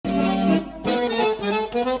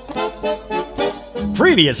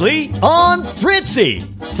Previously on Fritzy!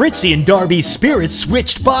 Fritzy and Darby's spirits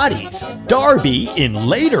switched bodies. Darby, in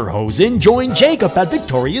Lederhosen, joined Jacob at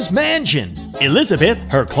Victoria's mansion. Elizabeth,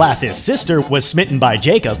 her classist sister, was smitten by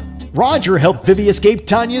Jacob. Roger helped Vivi escape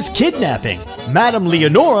Tanya's kidnapping. Madame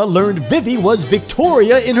Leonora learned Vivi was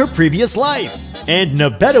Victoria in her previous life. And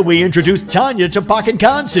Nabetawi introduced Tanya to Pakin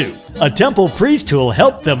Kansu, a temple priest who'll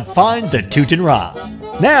help them find the Tuten Ra.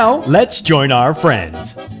 Now, let's join our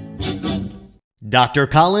friends. Dr.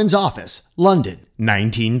 Collins' office, London,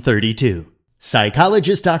 1932.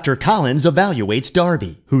 Psychologist Dr. Collins evaluates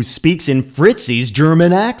Darby, who speaks in Fritzy's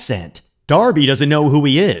German accent. Darby doesn't know who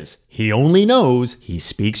he is. He only knows he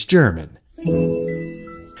speaks German.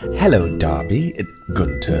 Hello, Darby.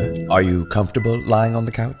 Gunther, are you comfortable lying on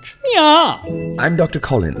the couch? Yeah. I'm Dr.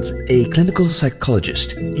 Collins, a clinical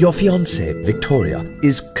psychologist. Your fiancée, Victoria,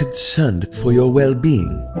 is concerned for your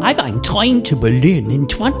well-being. I've ein train to Berlin in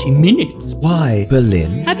 20 minutes. Why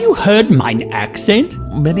Berlin? Have you heard mein accent?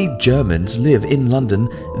 Many Germans live in London.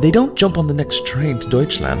 They don't jump on the next train to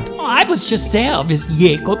Deutschland. I was just there with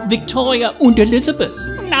Jacob, Victoria and Elizabeth.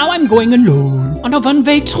 Now I'm going alone on a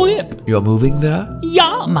one-way trip. You're moving there?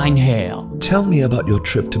 Ja, mein Herr. Tell me about your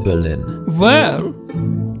trip to Berlin. Well,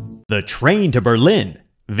 The train to Berlin.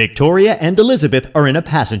 Victoria and Elizabeth are in a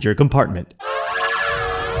passenger compartment.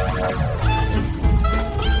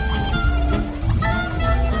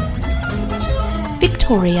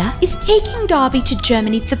 Victoria, is taking Darby to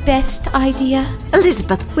Germany the best idea?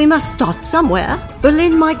 Elizabeth, we must start somewhere.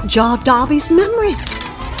 Berlin might jar Darby's memory.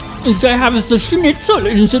 they have the schnitzel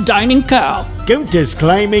in the dining car. Gunther's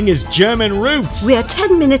claiming his German roots. We're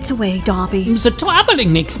 10 minutes away, Darby. The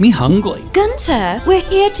traveling makes me hungry. Gunther, we're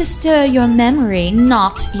here to stir your memory,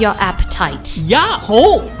 not your appetite. Ja,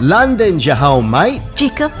 ho. London's your home, mate.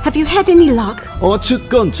 Jacob, have you had any luck? I took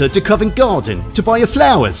Gunther to Covent Garden to buy your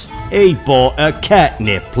flowers. He bought a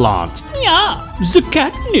catnip plant. Ja, the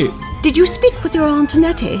catnip. Did you speak with your Aunt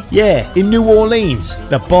Nettie? Yeah, in New Orleans.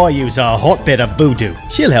 The bayou's a hotbed of voodoo.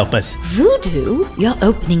 She'll help us. Voodoo? You're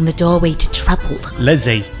opening the doorway to trouble.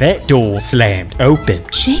 Lizzie, that door slammed open.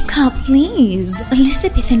 Jacob, please.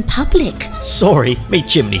 Elizabeth in public. Sorry, me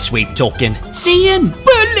chimney sweep talking. Sehen,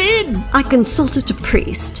 Berlin. I consulted a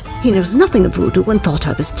priest. He knows nothing of voodoo and thought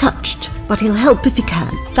I was touched, but he'll help if he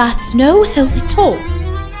can. That's no help at all.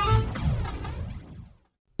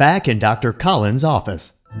 Back in Dr. Collins'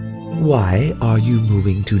 office. Why are you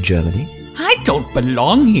moving to Germany? I don't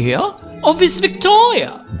belong here. Or with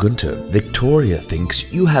Victoria. Gunther, Victoria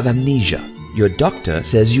thinks you have amnesia. Your doctor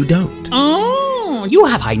says you don't. Oh, you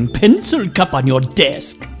have ein pencil cup on your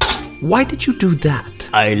desk. Why did you do that?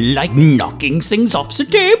 I like knocking things off the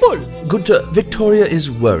table. Gunther, Victoria is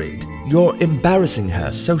worried. You're embarrassing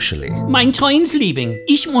her socially. Mein train's leaving.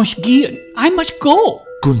 Ich muss gehen. I must go.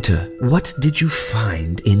 Gunther, what did you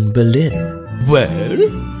find in Berlin? Well?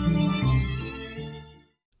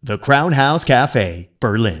 The Crown House Cafe,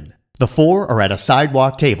 Berlin. The four are at a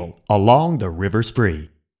sidewalk table along the River Spree.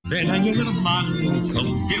 Wenn ein junger Mann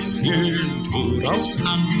kommt, wirklich woraus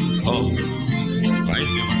ankommt, weiß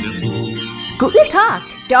was tut. Guten Tag,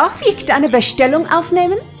 darf ich deine Bestellung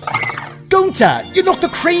aufnehmen? Gunther, you knocked the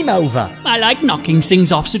cream over. I like knocking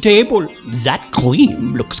things off the table. That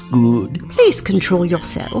cream looks good. Please control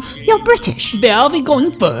yourself. You're British. Where are we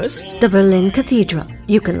going first? The Berlin Cathedral.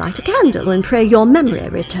 You can light a candle and pray your memory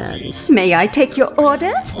returns. May I take your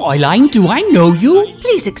order? Fräulein, do I know you?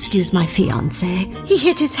 Please excuse my fiancé. He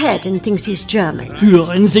hit his head and thinks he's German.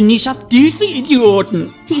 Hören Sie nicht auf diese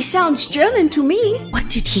Idioten. He sounds German to me. What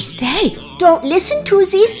did he say? Don't listen to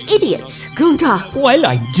these idiots. Gunther,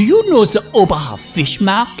 Fräulein, do you know the Oberhof Fish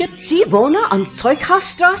Market? Sie wohnen on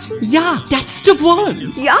Zeughafstraßen? Yeah, that's the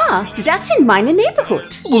one. Ja, that's in meine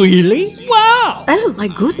neighborhood. Really? Wow. oh my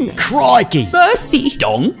goodness. Crikey. Mercy.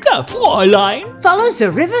 Danke, Fräulein. Follow the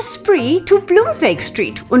River Spree to Bloomweg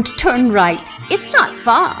Street and turn right. It's not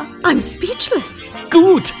far. I'm speechless.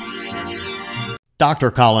 Gut. Dr.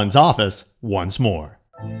 Collins' office once more.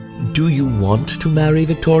 Do you want to marry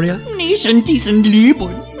Victoria? Nicht in diesen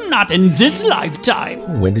Leben. Not in this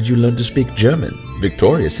lifetime. When did you learn to speak German?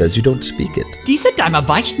 Victoria says you don't speak it. Diese Dame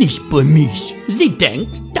weiß nicht bei mich. Sie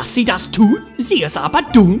denkt, dass sie das tut. Sie ist aber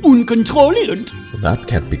dumm und kontrollierend. That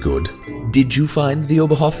can't be good. Did you find the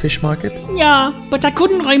Oberhof Fish Market? Yeah, but I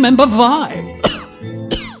couldn't remember why.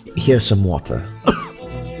 Here's some water.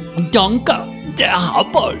 Danke, der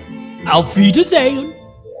Hammer. Auf Wiedersehen.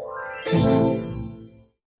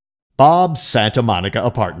 Bob's Santa Monica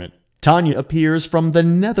apartment. Tanya appears from the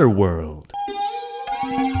netherworld.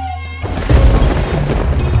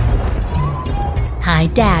 Hi,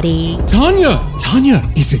 Daddy. Tanya! Tanya,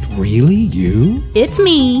 is it really you? It's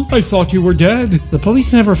me. I thought you were dead. The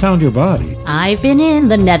police never found your body. I've been in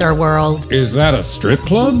the netherworld. Is that a strip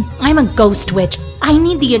club? I'm a ghost witch. I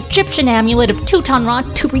need the Egyptian amulet of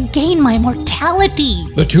Tutankhamun to regain my mortality.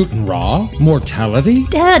 The Teuton Ra? Mortality?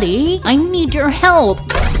 Daddy, I need your help.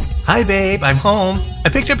 Hi, babe. I'm home. I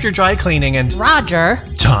picked up your dry cleaning and... Roger.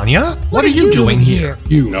 Tanya? What are you doing here?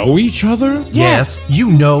 You know each other? Yes.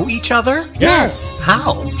 You know each other? Yes.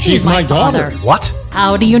 How? She's my daughter. What?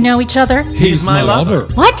 How do you know each other? He's my lover.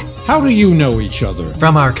 What? How do you know each other?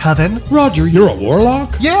 From our coven. Roger, you're a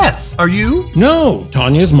warlock? Yes. Are you? No.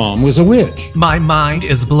 Tanya's mom was a witch. My mind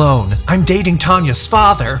is blown. I'm dating Tanya's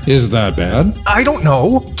father. Is that bad? I don't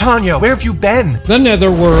know. Tanya, where have you been? The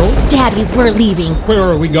netherworld. Daddy, we're leaving. Where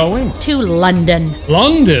are we going? To London.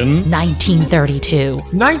 London? 1932.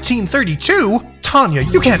 1932? Tanya,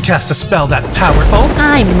 you can't cast a spell that powerful.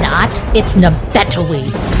 I'm not. It's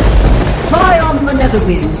Nabetawi. Fly on the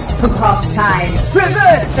Netherwinds, across time,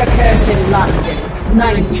 reverse the curse in London,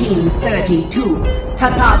 1932.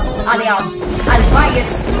 Tatab, Aliab,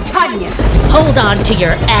 Albias, Tanya. Hold on to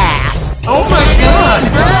your ass. Oh my god!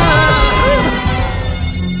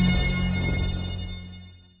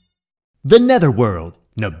 The Netherworld,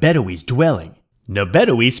 Nabetawi's dwelling.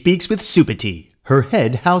 Nabetawi speaks with Supati, her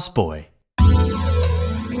head houseboy.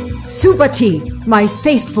 Supati, my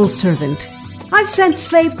faithful servant. I've sent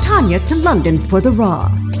slave Tanya to London for the Ra.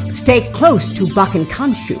 Stay close to Bakan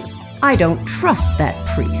Kanshu. I don't trust that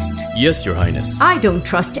priest. Yes, Your Highness. I don't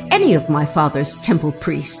trust any of my father's temple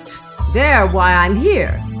priests. They're why I'm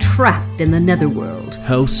here, trapped in the netherworld.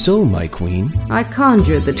 How so, my queen? I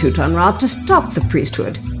conjured the Teuton Ra to stop the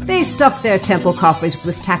priesthood. They stuffed their temple coffers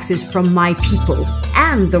with taxes from my people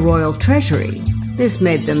and the royal treasury. This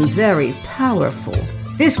made them very powerful.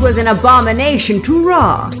 This was an abomination to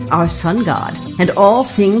Ra, our sun god, and all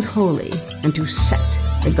things holy, and to Set,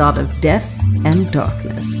 the god of death and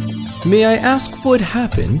darkness. May I ask what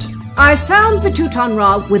happened? I found the Teuton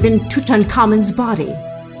Ra within Tutankhamun's body.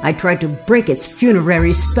 I tried to break its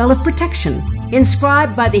funerary spell of protection,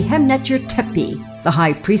 inscribed by the Hemnetcher Tepi, the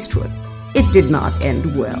high priesthood. It did not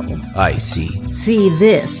end well. I see. See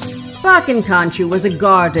this. Bakan Kanshu was a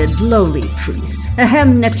guarded, lowly priest, a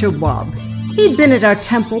Hemnetcher Wab. He'd been at our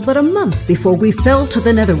temple but a month before we fell to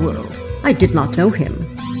the netherworld. I did not know him.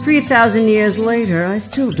 3,000 years later, I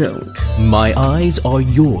still don't. My eyes are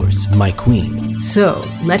yours, my queen. So,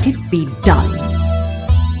 let it be done.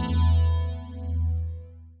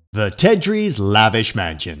 The Tedry's lavish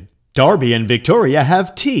mansion. Darby and Victoria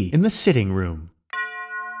have tea in the sitting room.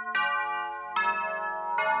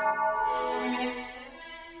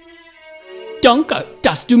 Danke,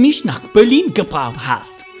 dass du mich nach Berlin gebracht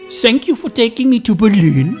hast. Thank you for taking me to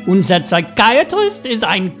Berlin. Unser psychiatrist is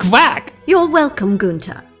ein Quack. You're welcome,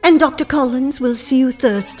 Gunther. And Dr. Collins will see you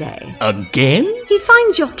Thursday. Again? He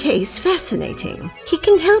finds your case fascinating. He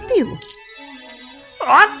can help you.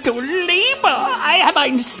 Ach du Lieber, I have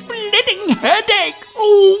a splitting headache.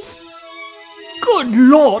 Oof. Good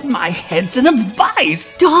Lord, my head's in a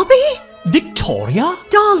vice. Darby? Victoria?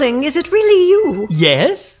 Darling, is it really you?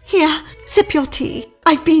 Yes? Here, sip your tea.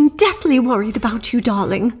 I've been deathly worried about you,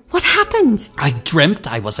 darling. What happened? I dreamt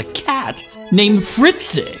I was a cat named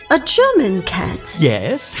Fritzi. A German cat?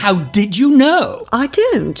 Yes, how did you know? I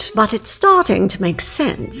don't, but it's starting to make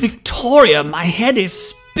sense. Victoria, my head is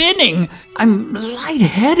spinning. I'm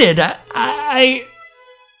lightheaded. I...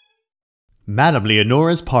 Madame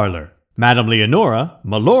Leonora's parlor. Madame Leonora,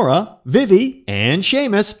 Melora, Vivi, and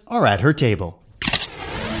Seamus are at her table.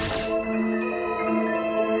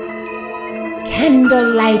 Candle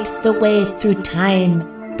light the way through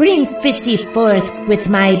time. Bring Fritzi forth with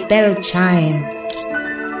my bell chime.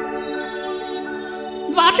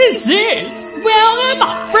 What is this? Where am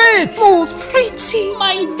I? Fritz! Oh, Fritzi!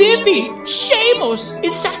 My Vivi! Seamus!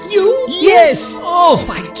 Is that you? Yes! Oh,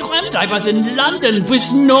 I dreamt I was in London with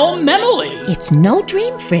no memory. It's no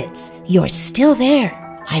dream, Fritz. You're still there.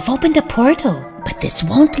 I've opened a portal, but this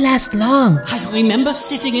won't last long. I remember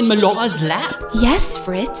sitting in Melora's lap. Yes,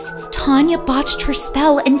 Fritz. Tanya botched her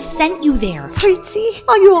spell and sent you there. Fritzi,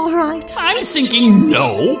 are you all right? I'm thinking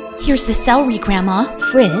no. Here's the celery, Grandma.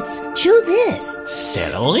 Fritz, chew this.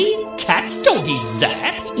 Celery? Cats don't eat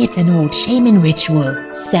that. It's an old shaman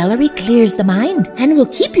ritual. Celery clears the mind and will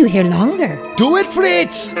keep you here longer. Do it,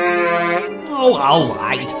 Fritz! Oh, all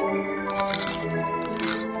right.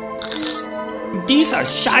 Dieser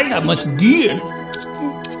Scheiße muss gehen.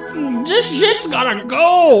 This shit's gotta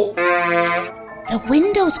go. The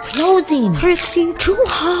window's closing. Fritzi, chew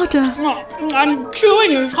harder. I'm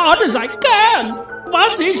chewing as hard as I can.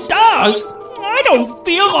 Was ist das? I I don't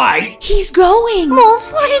feel right. He's going. Oh,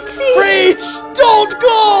 Fritzy! Fritz, don't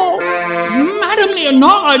go! Madam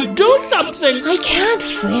Leonora, do something. I can't,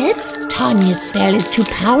 Fritz. Tanya's spell is too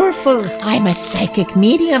powerful. I'm a psychic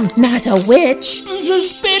medium, not a witch. The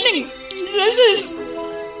spinning. This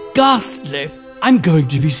is ghastly. I'm going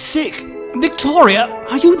to be sick. Victoria,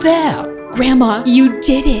 are you there? Grandma, you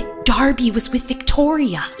did it. Darby was with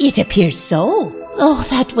Victoria. It appears so. Oh,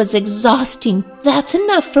 that was exhausting. That's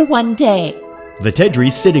enough for one day. The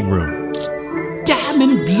Tedry's sitting room. Damn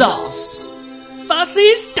and blast. Was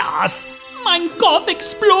ist das? Mein Gott,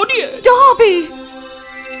 explodiert. Darby!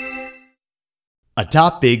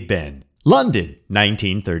 Atop Big Ben, London,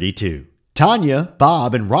 1932. Tanya,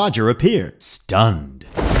 Bob, and Roger appear, stunned.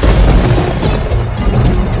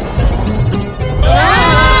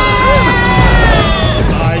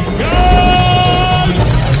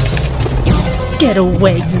 Get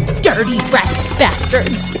away, you dirty rat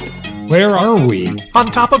bastards! Where are we?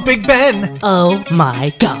 On top of Big Ben. Oh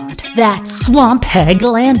my god. That swamp hag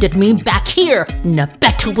landed me back here.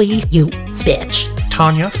 Nabetui, you bitch.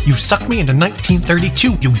 Tanya, you sucked me into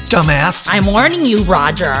 1932, you dumbass. I'm warning you,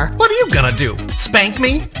 Roger. What are you gonna do? Spank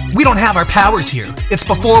me? We don't have our powers here. It's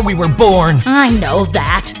before we were born. I know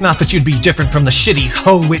that. Not that you'd be different from the shitty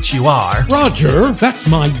hoe witch you are. Roger, that's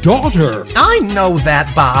my daughter. I know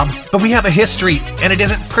that, Bob, but we have a history, and it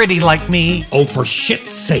isn't pretty like me. Oh, for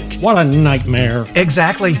shit's sake, what a nightmare.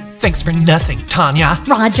 Exactly. Thanks for nothing, Tanya.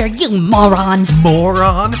 Roger, you moron.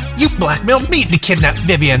 Moron? You blackmailed me to kidnap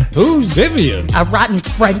Vivian. Who's Vivian? A rotten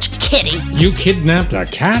French kitty. You kidnapped a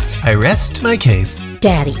cat? I rest my case.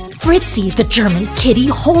 Daddy, Fritzy, the German kitty,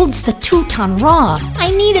 holds the Teuton Ra.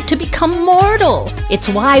 I need it to become mortal. It's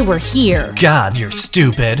why we're here. God, you're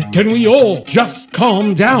stupid. Can we all just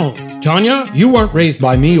calm down? Tanya, you weren't raised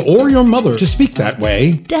by me or your mother to speak that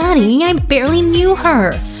way. Daddy, I barely knew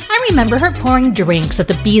her. I remember her pouring drinks at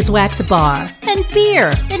the Beeswax bar and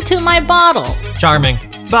beer into my bottle. Charming.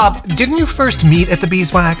 Bob, didn't you first meet at the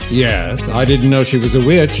Beeswax? Yes, I didn't know she was a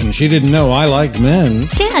witch, and she didn't know I liked men.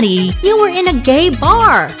 Daddy, you were in a gay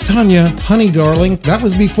bar. Tanya, honey darling, that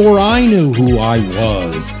was before I knew who I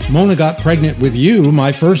was. Mona got pregnant with you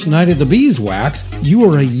my first night at the Beeswax. You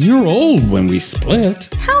were a year old when we split.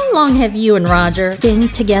 How long have you and Roger been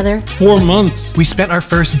together? 4 months. We spent our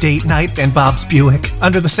first date night in Bob's Buick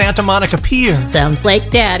under the Santa Monica Pier. Sounds like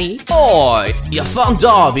Daddy. Oi, you found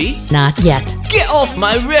Darby? Not yet. Get off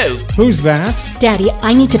my roof! Who's that? Daddy,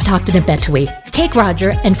 I need to talk to Nabetui. Take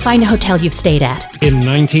Roger and find a hotel you've stayed at. In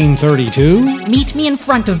 1932? Meet me in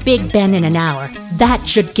front of Big Ben in an hour. That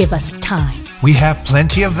should give us time. We have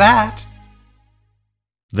plenty of that.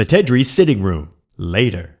 The Tedry's sitting room,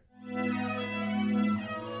 later.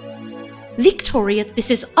 Victoria,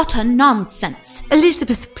 this is utter nonsense.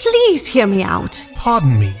 Elizabeth, please hear me out.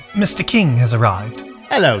 Pardon me, Mr. King has arrived.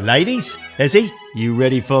 Hello, ladies. Lizzie, you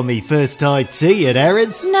ready for me first night tea at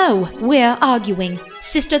Aaron's? No, we're arguing.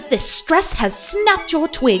 Sister, this stress has snapped your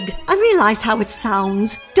twig. I realize how it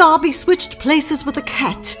sounds. Darby switched places with a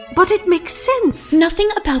cat, but it makes sense. Nothing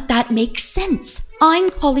about that makes sense. I'm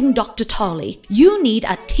calling Dr. Tarley. You need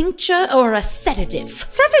a tincture or a sedative.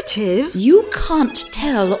 Sedative? You can't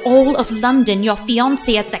tell all of London your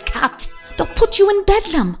fiancé is a cat. They'll put you in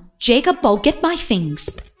bedlam. Jacob, I'll get my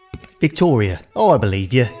things. Victoria, I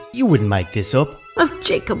believe you. You wouldn't make this up. Oh,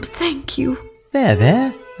 Jacob, thank you.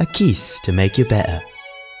 There. A kiss to make you better.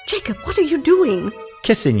 Jacob, what are you doing?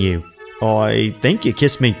 Kissing you. I think you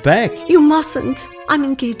kissed me back. You mustn't. I'm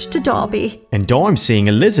engaged to Darby. And I'm seeing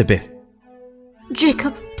Elizabeth.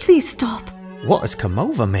 Jacob, please stop. What has come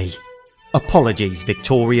over me? Apologies,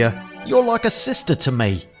 Victoria. You're like a sister to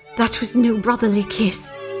me. That was no brotherly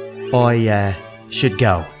kiss. I, should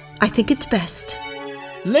go. I think it's best.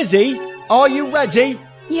 Lizzie, are you ready?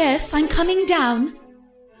 Yes, I'm coming down.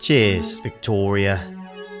 Cheers, Victoria.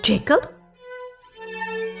 Jacob?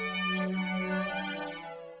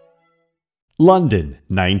 London,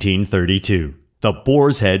 1932. The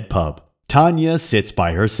Boar's Head Pub. Tanya sits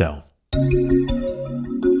by herself.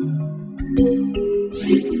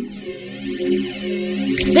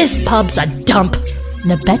 This pub's a dump.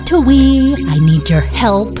 Nabetui, I need your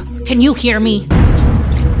help. Can you hear me?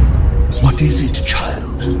 What is it, child?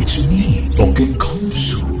 It's me, Dogen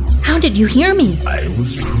Konsu. How did you hear me? I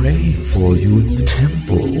was praying for you in the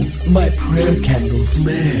temple. My prayer candle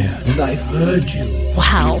flared, and I heard you.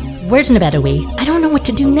 Wow, where's Nabetui? I don't know what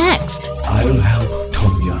to do next. I'll help,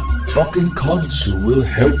 Tonya. Dogen Konsu will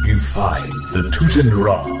help you find the Teuton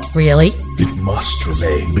Ra. Really? It must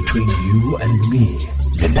remain between you and me.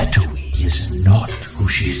 Nabetui is not who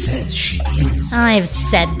she says she is. I've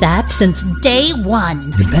said that since day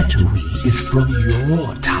one. Nabetui is from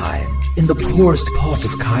your time. In the poorest part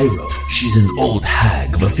of Cairo, she's an old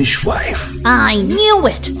hag of a fishwife. I knew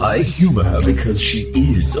it! I humor her because she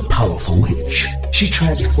is a powerful witch. She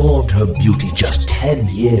transformed her beauty just 10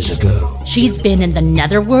 years ago. She's been in the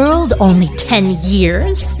netherworld only 10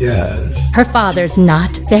 years? Yes. Her father's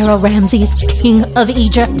not Pharaoh Ramses, king of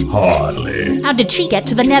Egypt? Hardly. How did she get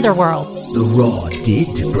to the netherworld? The rod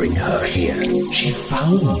did bring her here. She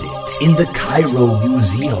found it in the Cairo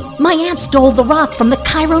Museum. My aunt stole the rock from the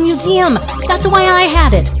Cairo Museum. That's why I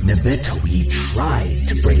had it. Nebetowi tried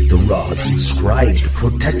to break the rod's inscribed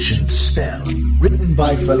protection spell, written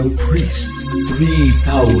by fellow priests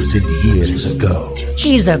 3,000 years ago.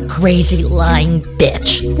 She's a crazy lying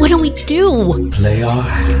bitch. What do we do? Play our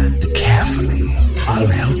hand carefully. I'll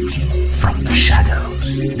help you from the shadows.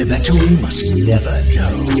 Nebetowi must never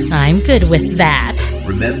know. I'm good with that.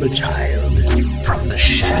 Remember, child, from the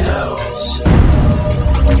shadows.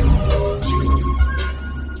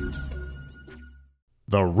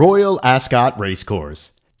 The Royal Ascot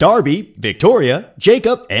Racecourse. Darby, Victoria,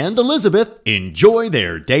 Jacob, and Elizabeth enjoy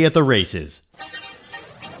their day at the races.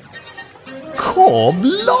 Oh,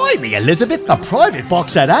 blimey, Elizabeth, the private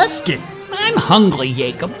box at Ascot. I'm hungry,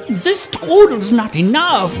 Jacob. This strudel's not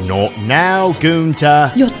enough. Not now,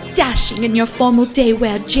 Gunta. You're dashing in your formal day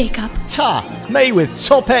wear, Jacob. Ta, me with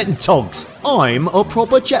top hat and togs. I'm a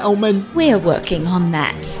proper gentleman. We're working on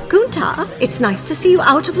that. Gunta, it's nice to see you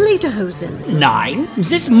out of lederhosen. Nein,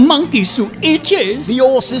 this monkey suit itches. The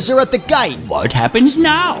horses are at the gate. What happens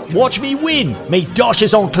now? Watch me win. Me dosh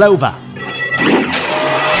is on Clover.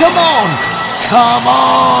 Come on! Come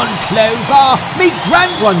on, Clover! Me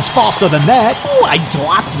grand runs faster than that. Oh, I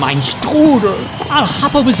dropped mein Strudel. I'll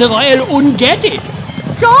hop over the rail and get it.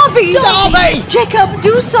 Darby! Darby! Jacob,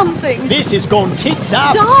 do something! This has gone tits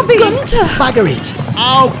up. Darby! Gunta! Bugger it.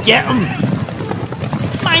 I'll get 'em.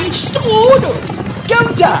 Mein Strudel!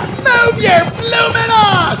 Gunta, move your bloomin'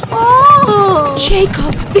 ass! Oh!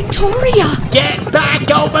 Jacob! Victoria! Get back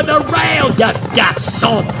over the rail, you daft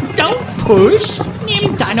sod! Don't push.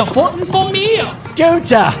 Nimm deine Pfoten von mir.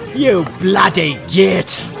 Gunta, you bloody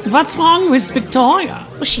git! What's wrong with Victoria?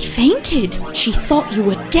 Well, she fainted. She thought you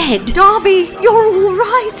were dead. Darby, you're all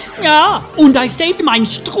right. Ja, und I saved mein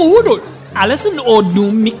Strudel. Alles in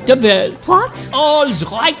Ordnung mit der Welt. What? All's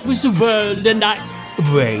right with the world and I...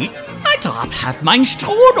 Wait, I dropped half mein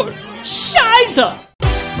Strudel. Scheiße!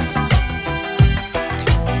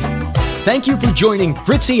 Thank you for joining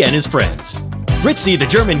Fritzy and his friends. Fritzy the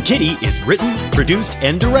German Kitty is written, produced,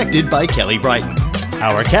 and directed by Kelly Brighton.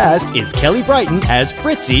 Our cast is Kelly Brighton as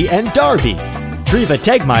Fritzy and Darby, Treva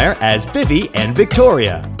Tegmeyer as Vivi and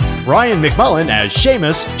Victoria, Brian McMullen as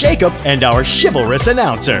Seamus, Jacob, and our chivalrous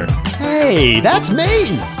announcer. Hey, that's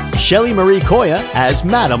me! Shelley Marie Koya as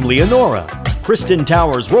Madame Leonora, Kristen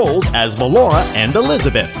Towers Rolls as Melora and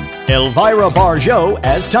Elizabeth, Elvira Barjot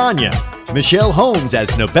as Tanya, Michelle Holmes as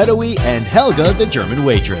Nebetowi and Helga the German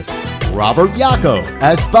waitress, Robert Yako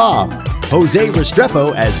as Bob, Jose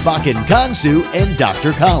Restrepo as Bakken Kansu and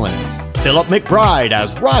Dr. Collins, Philip McBride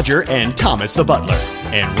as Roger and Thomas the Butler,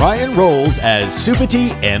 and Ryan Rolls as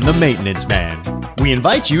Supati and the Maintenance Man. We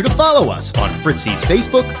invite you to follow us on Fritzy's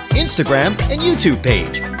Facebook, Instagram, and YouTube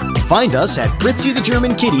page. Find us at Fritzy the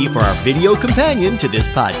German Kitty for our video companion to this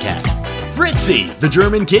podcast. Fritzy the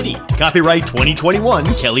German Kitty. Copyright 2021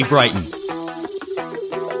 Kelly Brighton.